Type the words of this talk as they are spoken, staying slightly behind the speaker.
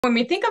When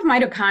we think of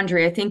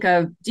mitochondria, think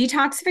of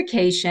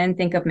detoxification,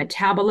 think of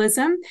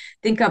metabolism,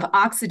 think of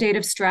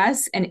oxidative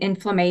stress and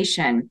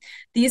inflammation.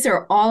 These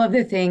are all of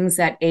the things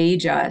that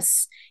age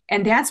us.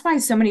 And that's why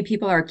so many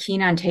people are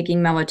keen on taking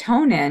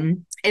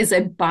melatonin as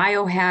a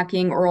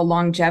biohacking or a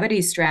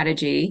longevity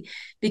strategy,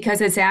 because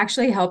it's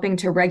actually helping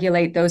to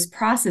regulate those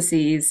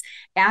processes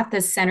at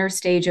the center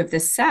stage of the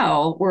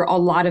cell where a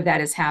lot of that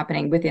is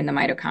happening within the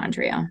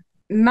mitochondria.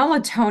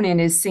 Melatonin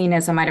is seen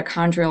as a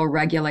mitochondrial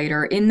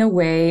regulator in the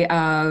way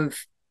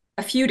of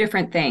a few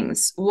different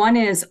things. One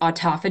is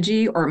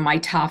autophagy or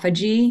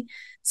mitophagy.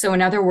 So,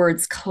 in other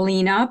words,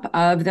 cleanup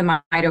of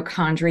the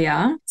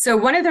mitochondria. So,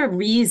 one of the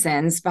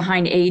reasons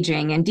behind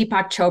aging, and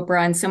Deepak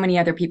Chopra and so many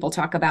other people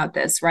talk about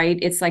this, right?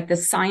 It's like the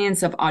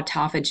science of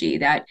autophagy,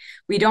 that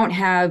we don't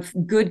have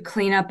good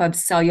cleanup of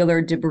cellular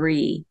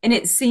debris. And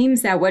it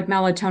seems that what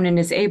melatonin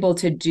is able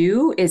to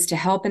do is to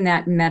help in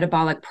that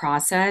metabolic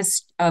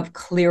process of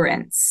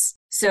clearance.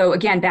 So,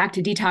 again, back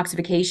to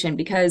detoxification,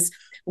 because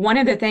one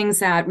of the things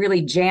that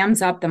really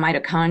jams up the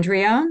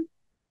mitochondria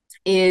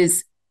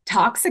is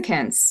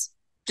toxicants.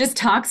 Just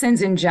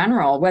toxins in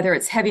general, whether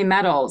it's heavy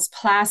metals,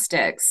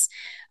 plastics,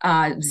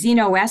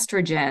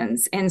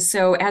 xenoestrogens. And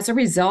so as a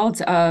result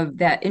of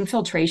that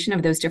infiltration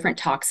of those different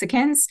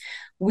toxicants,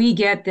 we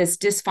get this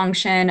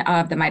dysfunction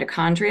of the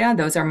mitochondria.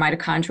 Those are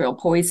mitochondrial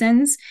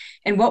poisons.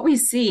 And what we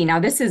see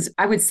now, this is,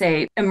 I would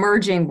say,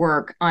 emerging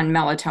work on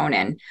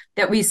melatonin,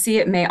 that we see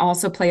it may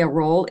also play a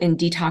role in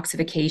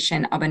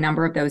detoxification of a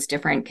number of those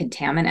different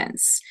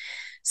contaminants.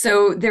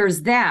 So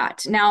there's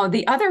that. Now,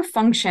 the other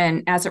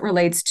function as it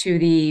relates to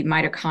the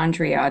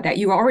mitochondria that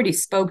you already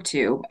spoke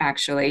to,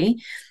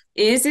 actually,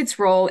 is its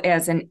role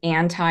as an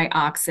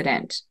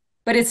antioxidant.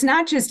 But it's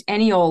not just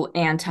any old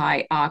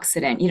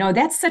antioxidant.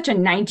 That's such a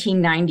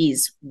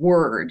 1990s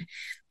word.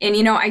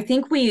 And, I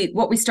think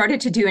what we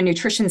started to do in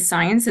nutrition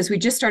science is we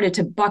just started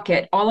to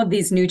bucket all of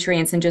these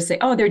nutrients and just say,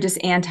 oh, they're just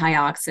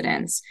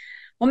antioxidants.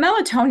 Well,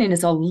 melatonin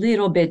is a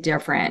little bit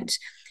different.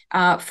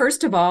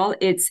 First of all,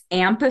 it's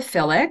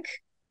amphiphilic.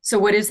 So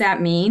what does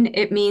that mean?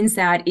 It means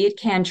that it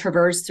can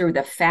traverse through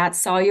the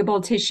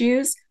fat-soluble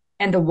tissues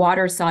and the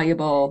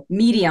water-soluble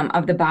medium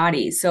of the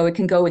body. So it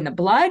can go in the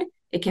blood,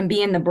 it can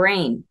be in the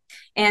brain.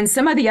 And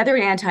some of the other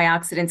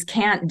antioxidants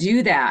can't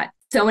do that.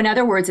 So in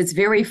other words, it's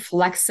very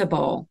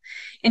flexible.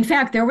 In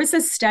fact, there was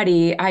a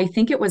study, I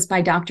think it was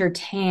by Dr.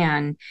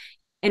 Tan,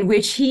 in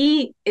which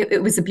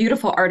it was a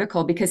beautiful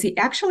article because he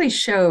actually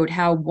showed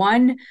how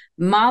one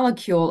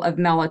molecule of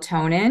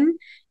melatonin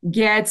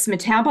gets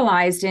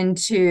metabolized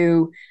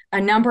into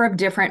a number of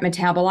different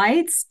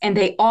metabolites, and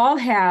they all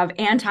have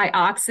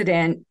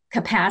antioxidant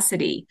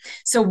capacity.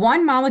 So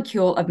one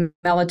molecule of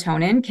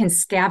melatonin can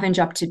scavenge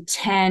up to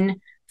 10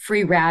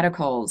 free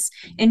radicals.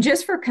 And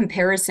just for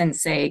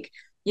comparison's sake,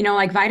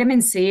 like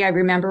vitamin C, I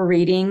remember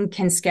reading,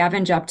 can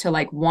scavenge up to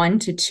like 1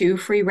 to 2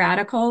 free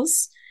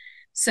radicals.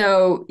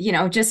 So,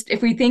 just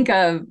if we think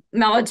of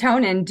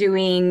melatonin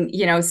doing,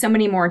 so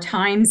many more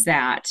times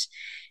that.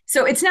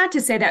 So it's not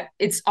to say that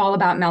it's all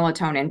about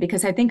melatonin,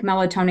 because I think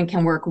melatonin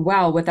can work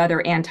well with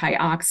other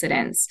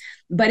antioxidants,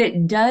 but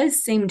it does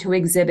seem to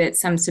exhibit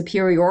some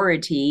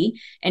superiority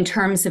in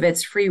terms of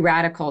its free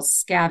radical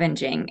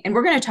scavenging. And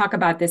we're going to talk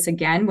about this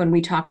again when we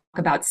talk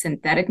about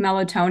synthetic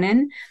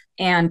melatonin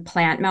and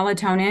plant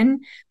melatonin,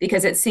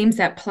 because it seems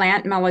that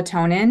plant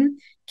melatonin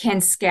can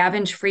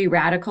scavenge free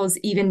radicals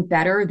even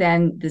better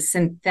than the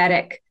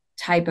synthetic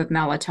type of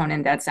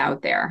melatonin that's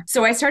out there.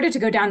 So I started to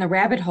go down the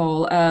rabbit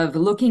hole of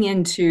looking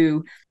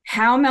into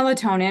how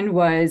melatonin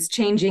was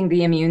changing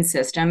the immune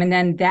system. And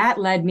then that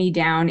led me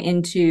down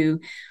into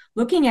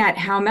looking at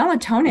how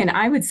melatonin,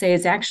 I would say,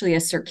 is actually a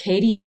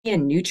circadian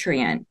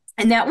nutrient.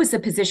 And that was the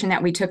position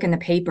that we took in the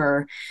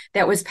paper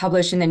that was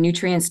published in the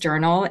Nutrients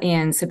Journal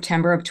in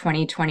September of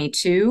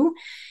 2022.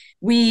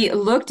 We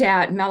looked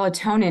at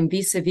melatonin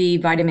vis-a-vis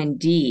vitamin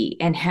D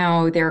and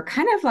how they're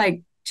kind of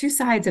like two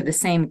sides of the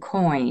same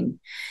coin.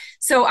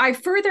 So I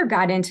further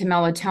got into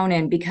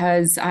melatonin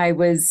because I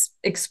was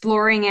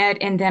exploring it.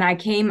 And then I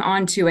came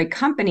onto a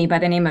company by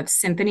the name of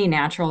Symphony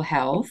Natural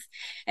Health.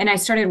 And I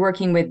started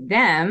working with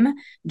them,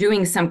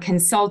 doing some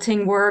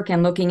consulting work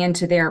and looking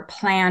into their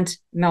plant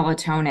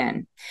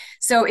melatonin.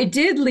 So it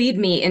did lead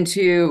me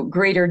into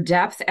greater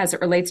depth as it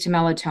relates to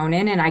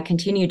melatonin. And I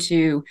continue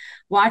to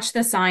watch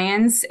the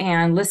science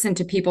and listen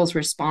to people's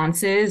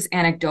responses,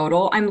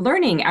 anecdotal. I'm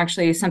learning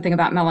actually something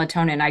about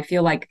melatonin. I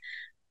feel like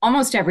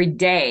almost every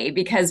day,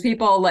 because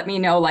people let me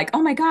know like,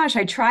 oh my gosh,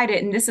 I tried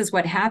it and this is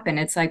what happened.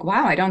 It's like,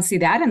 wow, I don't see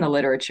that in the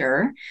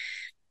literature.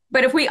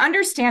 But if we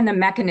understand the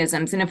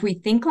mechanisms and if we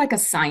think like a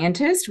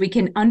scientist, we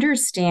can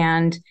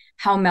understand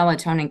how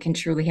melatonin can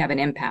truly have an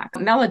impact.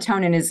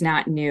 Melatonin is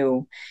not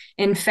new.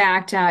 In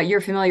fact, you're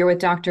familiar with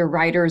Dr.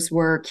 Ryder's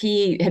work.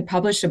 He had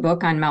published a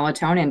book on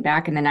melatonin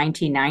back in the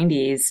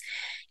 1990s.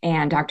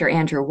 and Dr.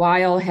 Andrew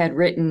Weil had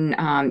written,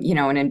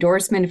 an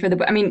endorsement for the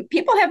book. I mean,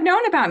 people have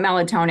known about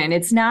melatonin.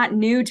 It's not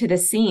new to the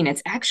scene.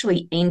 It's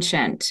actually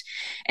ancient.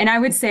 And I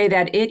would say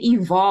that it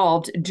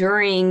evolved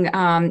during,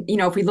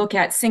 if we look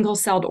at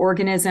single-celled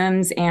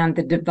organisms and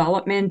the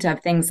development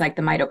of things like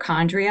the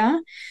mitochondria.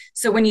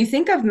 So when you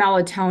think of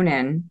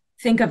melatonin,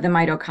 think of the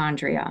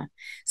mitochondria.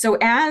 So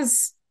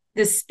as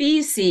the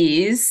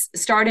species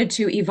started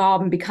to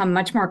evolve and become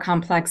much more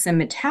complex in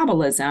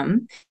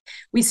metabolism,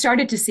 we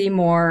started to see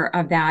more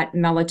of that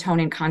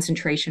melatonin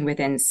concentration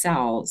within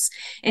cells.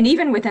 And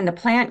even within the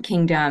plant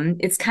kingdom,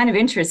 it's kind of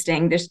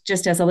interesting, there's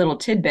just as a little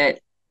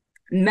tidbit,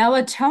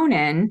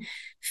 melatonin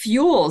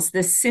fuels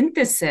the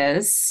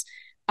synthesis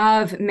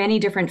of many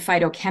different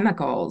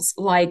phytochemicals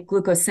like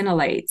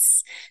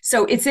glucosinolates.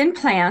 So it's in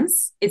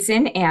plants, it's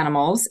in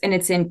animals, and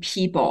it's in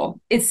people.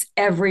 It's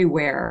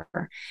everywhere.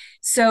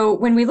 So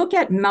when we look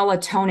at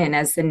melatonin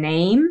as the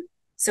name,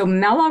 so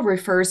mela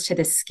refers to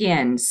the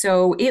skin.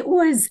 So it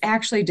was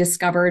actually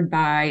discovered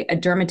by a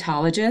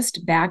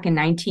dermatologist back in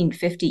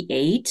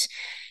 1958.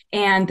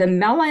 And the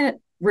mela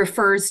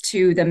refers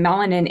to the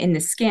melanin in the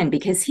skin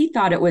because he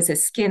thought it was a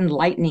skin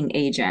lightening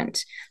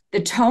agent. The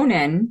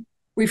tonin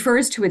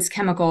refers to its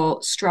chemical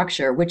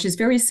structure, which is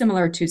very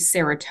similar to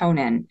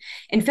serotonin.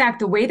 In fact,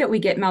 the way that we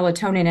get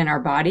melatonin in our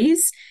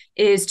bodies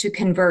is to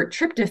convert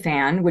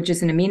tryptophan, which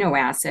is an amino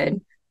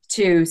acid,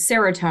 to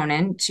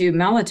serotonin to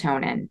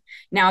melatonin.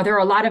 Now, there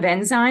are a lot of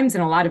enzymes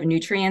and a lot of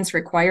nutrients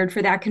required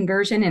for that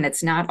conversion, and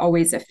it's not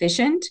always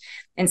efficient.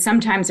 And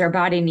sometimes our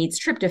body needs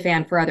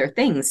tryptophan for other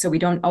things, so we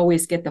don't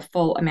always get the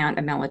full amount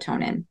of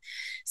melatonin.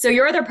 So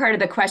your other part of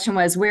the question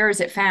was, where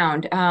is it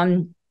found?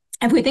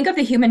 If we think of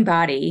the human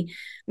body,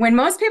 when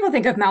most people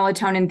think of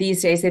melatonin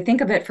these days, they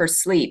think of it for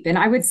sleep. And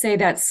I would say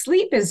that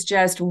sleep is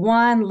just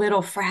one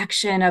little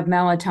fraction of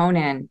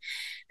melatonin.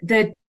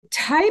 The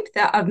type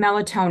of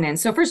melatonin,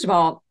 so first of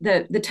all,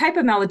 the type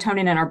of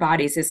melatonin in our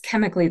bodies is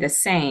chemically the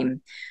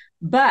same,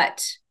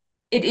 but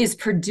it is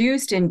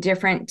produced in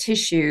different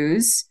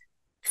tissues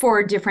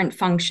for different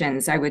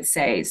functions, I would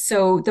say.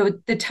 So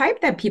the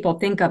type that people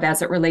think of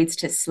as it relates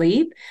to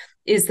sleep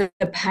is the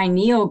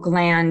pineal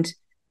gland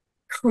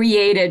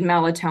created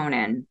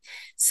melatonin.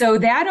 So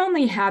that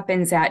only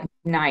happens at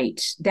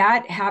night.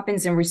 That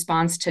happens in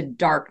response to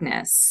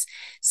darkness.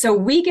 So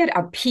we get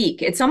a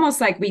peak. It's almost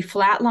like we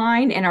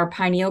flatline in our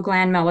pineal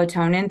gland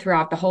melatonin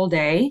throughout the whole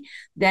day.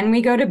 Then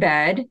we go to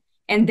bed.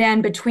 And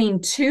then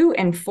between 2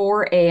 and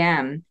 4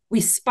 a.m.,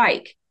 we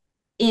spike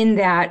in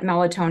that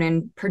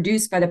melatonin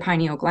produced by the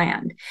pineal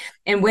gland.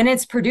 And when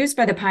it's produced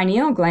by the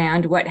pineal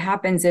gland, what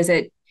happens is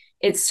it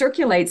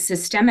circulates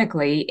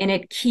systemically and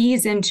it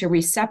keys into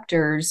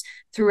receptors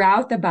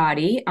throughout the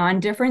body on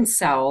different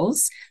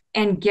cells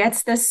and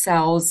gets the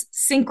cells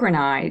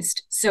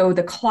synchronized. So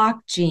the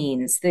clock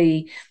genes,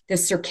 the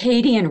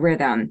circadian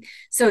rhythm.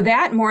 So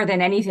that more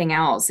than anything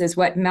else is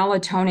what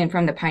melatonin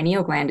from the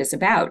pineal gland is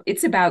about.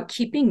 It's about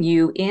keeping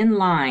you in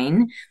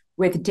line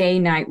with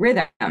day-night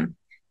rhythm.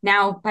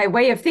 Now, by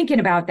way of thinking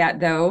about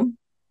that though,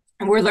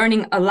 we're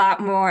learning a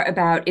lot more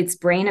about its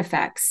brain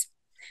effects.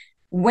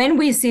 When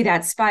we see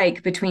that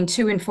spike between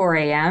 2 and 4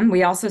 a.m.,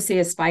 we also see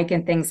a spike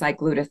in things like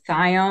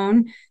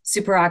glutathione,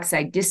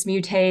 superoxide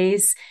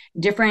dismutase,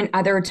 different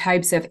other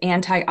types of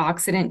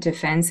antioxidant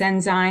defense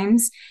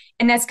enzymes.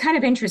 And that's kind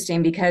of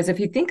interesting because if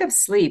you think of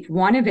sleep,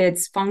 one of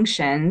its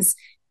functions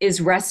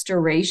is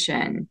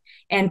restoration.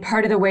 And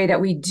part of the way that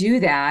we do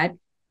that,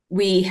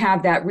 we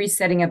have that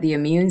resetting of the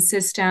immune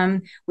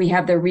system. We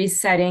have the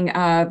resetting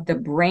of the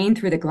brain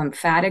through the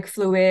lymphatic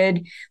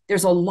fluid.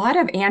 There's a lot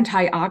of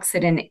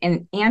antioxidant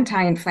and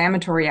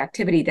anti-inflammatory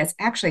activity that's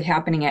actually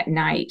happening at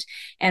night.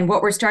 And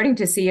what we're starting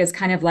to see is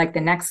kind of like the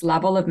next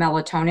level of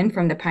melatonin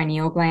from the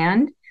pineal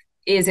gland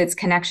is its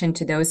connection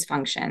to those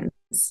functions.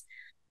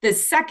 The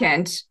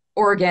second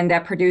organ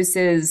that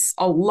produces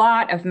a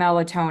lot of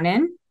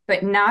melatonin,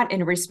 but not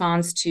in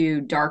response to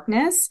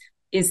darkness,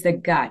 is the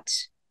gut.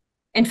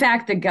 In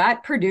fact, the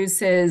gut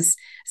produces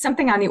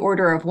something on the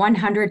order of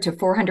 100 to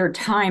 400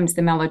 times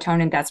the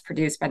melatonin that's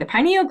produced by the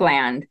pineal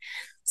gland.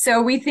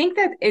 So we think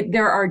that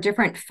there are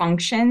different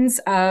functions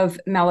of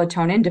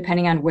melatonin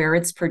depending on where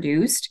it's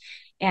produced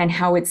and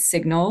how it's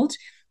signaled.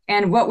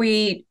 And what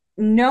we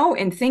know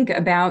and think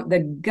about the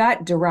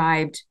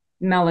gut-derived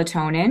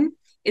melatonin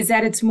is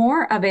that it's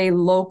more of a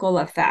local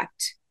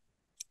effect.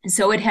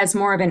 So it has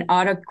more of an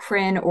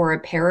autocrine or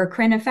a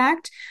paracrine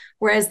effect,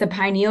 whereas the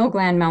pineal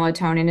gland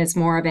melatonin is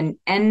more of an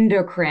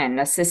endocrine,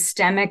 a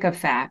systemic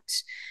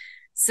effect.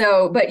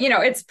 So, but,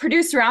 it's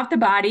produced throughout the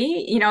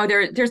body.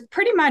 There's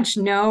pretty much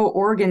no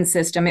organ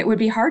system. It would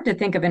be hard to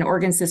think of an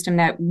organ system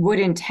that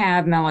wouldn't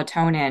have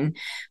melatonin.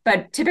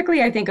 But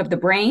typically I think of the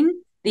brain,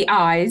 the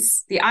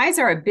eyes. The eyes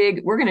are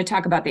we're going to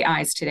talk about the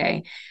eyes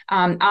today.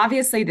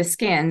 Obviously the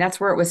skin, that's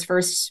where it was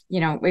first,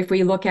 if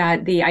we look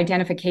at the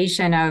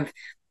identification of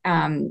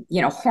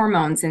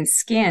hormones and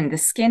skin. The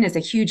skin is a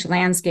huge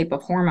landscape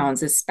of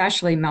hormones,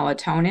 especially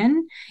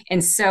melatonin.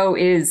 And so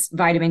is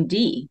vitamin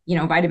D.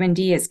 Vitamin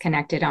D is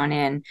connected on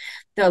in.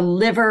 The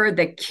liver,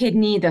 the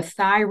kidney, the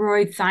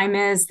thyroid,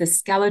 thymus, the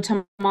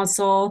skeletal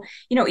muscle,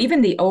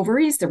 even the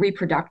ovaries, the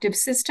reproductive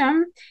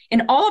system,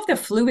 and all of the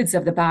fluids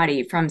of the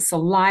body from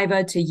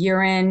saliva to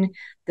urine,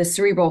 the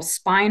cerebral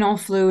spinal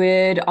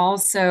fluid,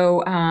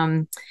 also,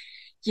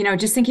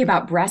 just thinking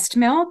about breast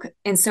milk.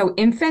 And so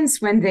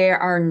infants, when they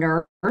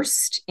are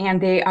nursed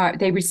and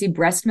they receive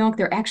breast milk,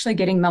 they're actually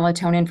getting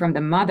melatonin from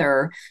the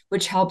mother,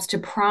 which helps to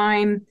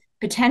prime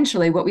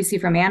potentially what we see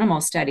from animal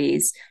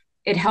studies.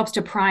 It helps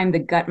to prime the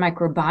gut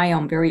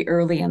microbiome very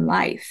early in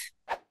life.